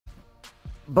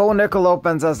Bo Nickel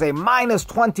opens as a minus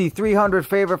 2,300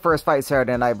 favorite for his fight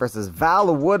Saturday night versus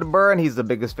Val Woodburn. He's the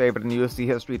biggest favorite in UFC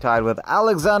history, tied with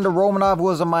Alexander Romanov, who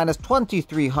was a minus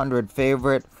 2,300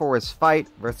 favorite for his fight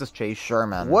versus Chase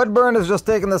Sherman. Woodburn has just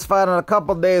taken this fight on a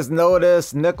couple days'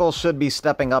 notice. Nickel should be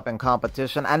stepping up in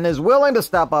competition and is willing to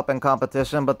step up in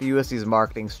competition, but the UFC's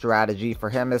marketing strategy for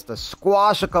him is to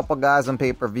squash a couple guys on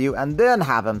pay-per-view and then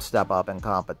have him step up in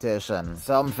competition.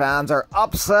 Some fans are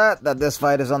upset that this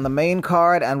fight is on the main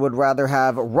card and would rather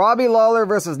have Robbie Lawler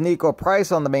versus Nico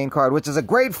Price on the main card, which is a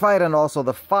great fight and also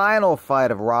the final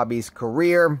fight of Robbie's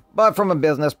career. But from a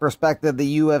business perspective,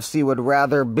 the UFC would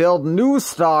rather build new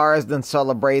stars than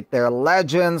celebrate their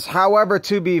legends. However,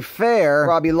 to be fair,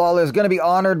 Robbie Lawler is going to be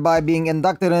honored by being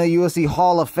inducted in the UFC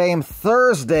Hall of Fame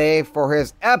Thursday for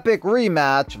his epic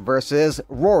rematch versus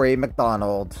Rory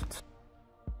MacDonald.